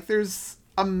 And like, there's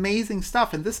amazing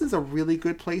stuff, and this is a really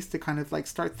good place to kind of like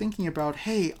start thinking about,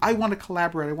 hey, I want to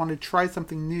collaborate, I want to try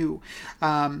something new.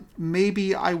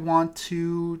 Maybe I want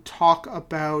to talk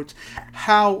about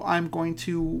how I'm going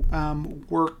to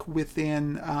work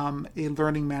within a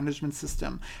learning management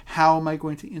system. How am I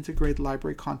going to integrate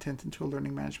library content into a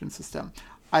learning management system?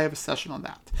 I have a session on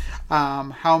that.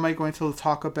 How am I going to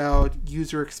talk about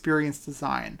user experience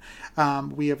design?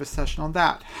 We have a session on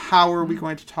that. How are we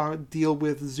going to deal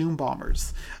with Zoom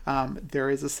bombers? There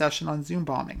is a session on Zoom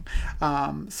bombing.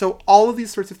 So all of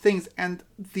these sorts of things. And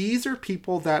these are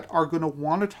people that are going to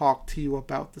want to talk to you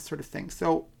about this sort of thing.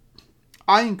 So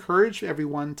I encourage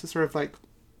everyone to sort of like,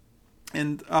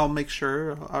 and I'll make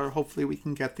sure, or hopefully we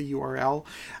can get the URL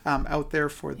out there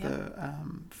for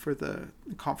the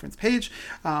conference page.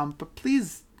 But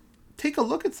please take a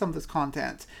look at some of this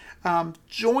content.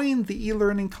 Join the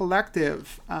e-learning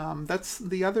collective. That's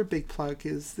the other big plug.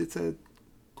 Is it's a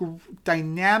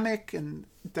dynamic and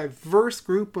diverse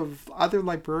group of other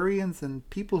librarians and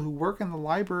people who work in the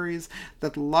libraries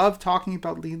that love talking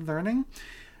about e-learning.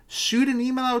 Shoot an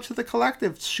email out to the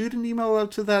collective, shoot an email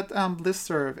out to that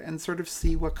listserv, and sort of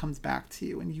see what comes back to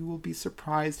you. And you will be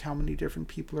surprised how many different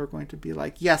people are going to be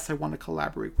like, yes, I want to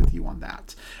collaborate with you on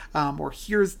that. Or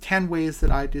here's 10 ways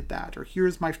that I did that. Or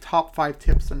here's my top 5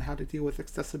 tips on how to deal with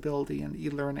accessibility and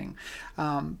e-learning.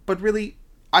 But really,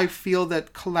 I feel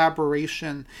that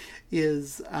collaboration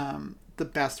is the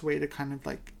best way to kind of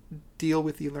like deal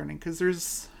with e-learning, because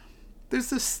there's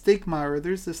this stigma, or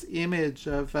there's this image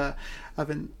of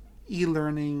an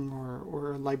e-learning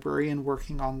or a librarian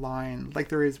working online, like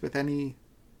there is with any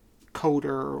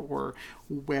coder or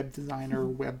web designer or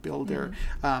web builder,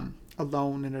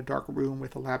 alone in a dark room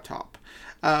with a laptop.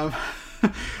 And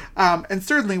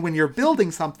certainly when you're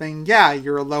building something,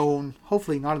 you're alone,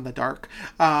 hopefully not in the dark,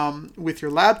 with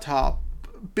your laptop,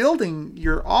 building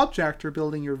your object or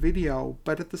building your video,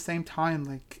 but at the same time,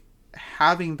 like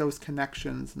having those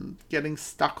connections and getting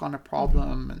stuck on a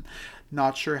problem and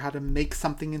not sure how to make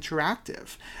something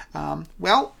interactive.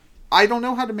 Well, I don't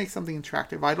know how to make something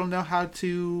interactive. I don't know how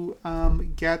to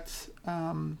get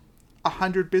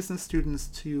 100 business students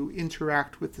to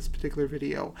interact with this particular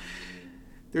video.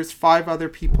 There's 5 other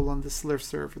people on this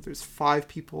listserv. There's 5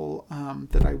 people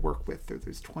that I work with.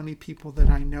 There's 20 people that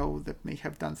I know that may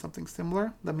have done something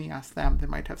similar. Let me ask them. They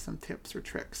might have some tips or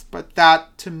tricks. But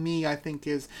that, to me, I think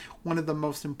is one of the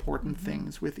most important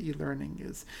things with e-learning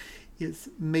is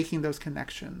making those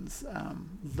connections,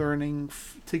 learning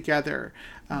together.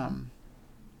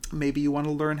 Maybe you want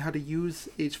to learn how to use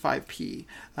H5P.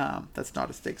 That's not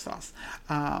a steak sauce.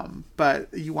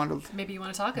 But you want to... Maybe you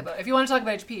want to talk about... If you want to talk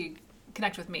about HP,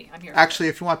 connect with me. I'm here. Actually,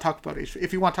 if you want to talk about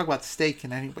if you want to talk about steak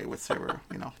in any way whatsoever,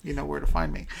 you know where to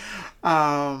find me.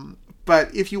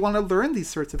 But if you want to learn these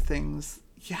sorts of things,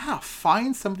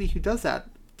 find somebody who does that.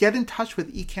 Get in touch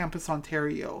with eCampus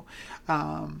Ontario.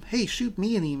 Hey, shoot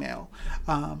me an email,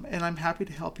 and I'm happy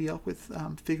to help you out with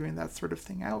figuring that sort of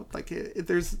thing out. Like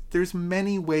there's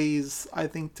many ways, I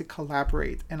think, to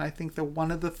collaborate, and I think that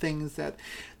one of the things that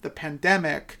the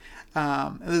pandemic,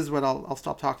 and this is what I'll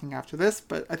stop talking after this,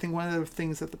 but I think one of the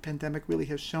things that the pandemic really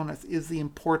has shown us is the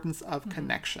importance of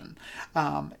connection,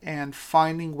 and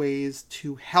finding ways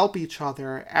to help each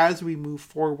other as we move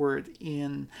forward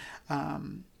in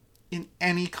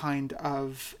any kind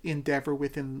of endeavor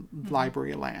within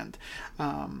library land,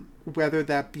 whether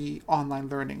that be online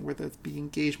learning, whether it be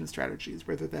engagement strategies,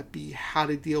 whether that be how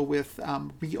to deal with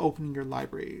reopening your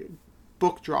library,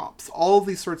 book drops, all of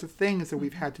these sorts of things that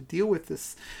we've had to deal with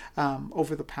this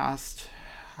over the past,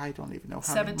 I don't even know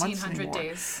how many months anymore. 1,700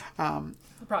 days,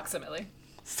 approximately.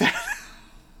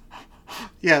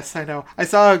 Yes, I know. I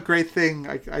saw a great thing.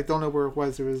 I don't know where it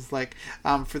was. It was like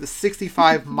for the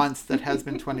 65 months that has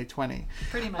been 2020.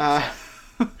 Pretty much.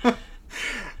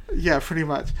 Yeah, pretty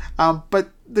much. But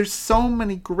there's so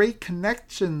many great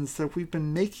connections that we've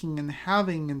been making and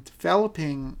having and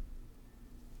developing.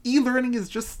 E-learning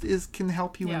can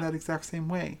help you in that exact same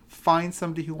way. Find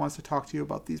somebody who wants to talk to you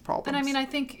about these problems. And I mean, I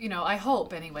think, I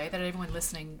hope anyway that everyone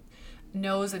listening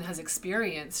knows and has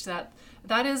experienced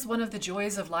that is one of the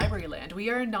joys of library land. We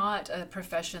are not a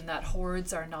profession that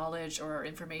hoards our knowledge or our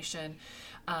information.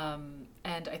 And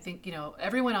I think,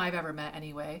 everyone I've ever met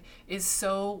anyway is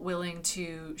so willing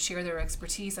to share their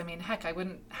expertise. I mean, heck, I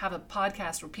wouldn't have a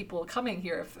podcast with people coming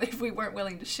here if we weren't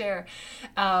willing to share.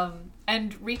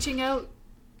 And reaching out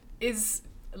is,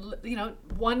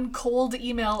 one cold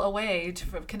email away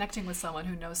from connecting with someone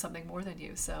who knows something more than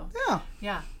you. So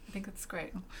yeah, I think that's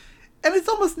great. And it's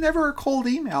almost never a cold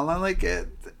email. I'm like,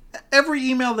 every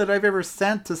email that I've ever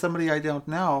sent to somebody I don't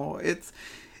know,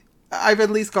 I've at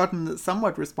least gotten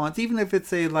somewhat response, even if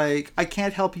it's I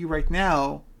can't help you right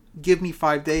now, give me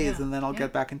 5 days and then I'll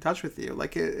get back in touch with you.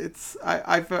 Like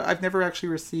I've never actually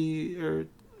received or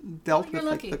dealt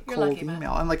with the cold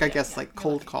email. And I guess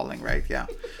cold calling, right? Yeah.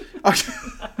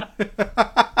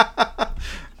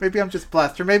 Maybe I'm just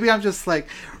blessed, or maybe I'm just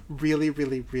really,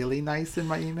 really, really nice in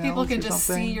my emails. People can just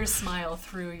see your smile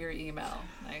through your email.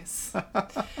 Nice.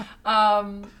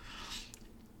 I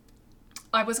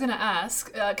was going to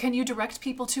ask, can you direct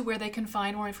people to where they can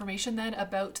find more information then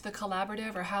about the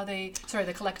collaborative or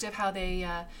the collective, how they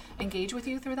engage with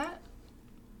you through that?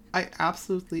 I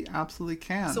absolutely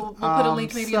can. So we'll put a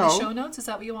link maybe in the show notes. Is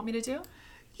that what you want me to do?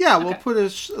 Yeah, we'll put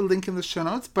a link in the show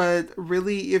notes, but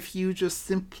really, if you just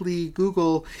simply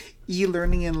Google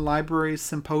e-learning in library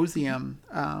symposium,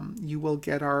 you will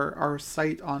get our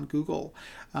site on Google,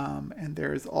 and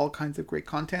there's all kinds of great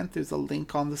content. There's a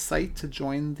link on the site to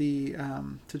join the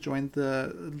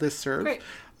listserv. Great.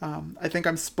 I think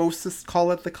I'm supposed to call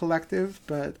it the collective,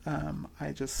 but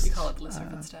I just... You call it the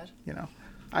listserv instead.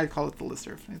 I call it the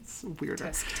listserv. It's weirder.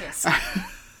 Tisk.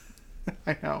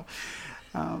 I know.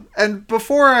 And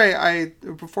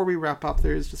before we wrap up,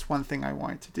 there is just one thing I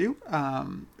wanted to do.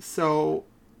 So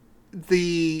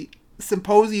the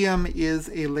symposium is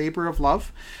a labor of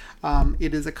love.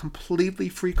 It is a completely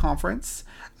free conference.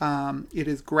 It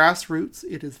is grassroots.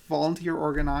 It is volunteer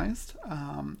organized.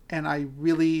 And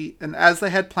as the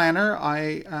head planner,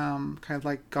 I kind of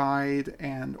like guide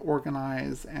and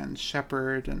organize and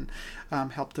shepherd and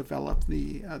help develop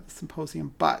the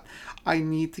symposium. But I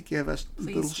need to give a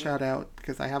little shout out,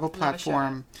 because I have a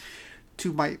platform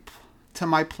to my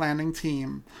planning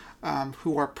team,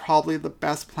 who are probably the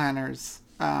best planners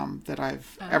that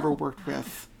I've ever worked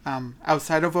with.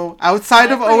 Outside of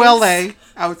OLA,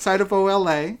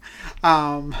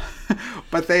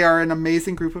 but they are an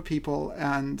amazing group of people,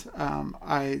 and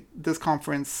this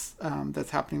conference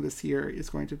that's happening this year is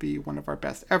going to be one of our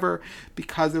best ever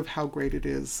because of how great it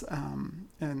is,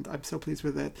 and I'm so pleased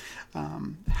with it.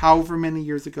 However many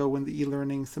years ago, when the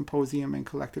e-learning symposium and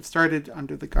collective started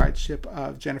under the guideship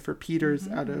of Jennifer Peters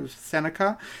out of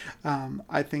Seneca,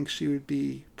 I think she would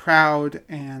be proud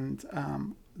and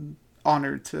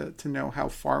honored to know how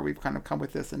far we've kind of come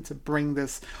with this, and to bring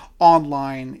this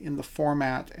online in the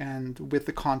format and with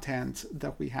the content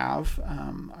that we have.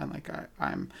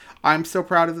 I'm so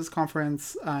proud of this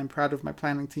conference. I'm proud of my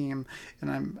planning team, and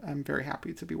I'm very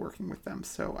happy to be working with them.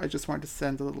 So I just wanted to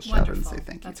send a little shout out and say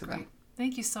thank you to them.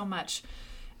 Thank you so much.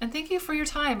 And thank you for your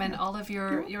time and all of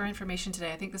your information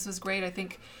today. I think this was great. I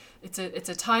think it's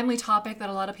a timely topic that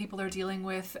a lot of people are dealing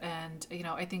with, and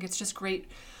I think it's just great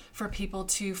for people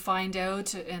to find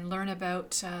out and learn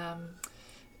about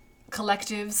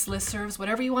collectives, listservs,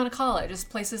 whatever you want to call it, just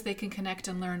places they can connect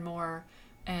and learn more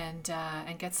and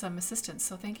get some assistance.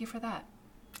 So thank you for that.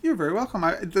 You're very welcome.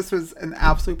 This was an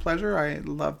absolute pleasure. I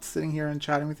loved sitting here and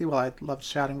chatting with you. Well, I loved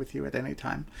chatting with you at any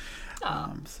time.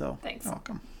 So thanks. You're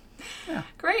welcome. Yeah.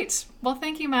 Great. Well,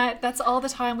 thank you, Matt. That's all the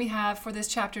time we have for this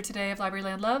chapter today of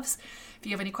Libraryland Loves. If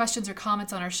you have any questions or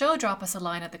comments on our show, drop us a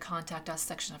line at the Contact Us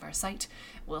section of our site.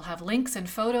 We'll have links and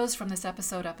photos from this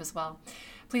episode up as well.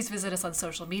 Please visit us on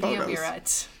social media. Photos. We're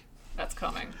at... That's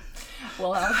coming.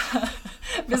 We'll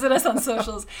visit us on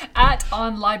socials at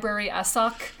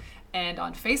OnLibraryASOC and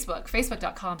on Facebook,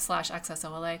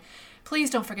 facebook.com/accessola.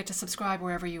 Please don't forget to subscribe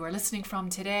wherever you are listening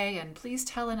from today, and please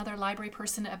tell another library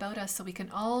person about us so we can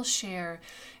all share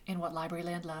in what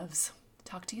Libraryland loves.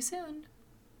 Talk to you soon.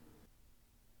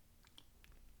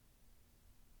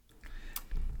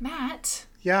 Matt?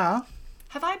 Yeah?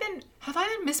 Have I been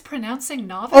mispronouncing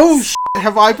novice? Oh,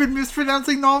 have I been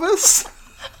mispronouncing novice?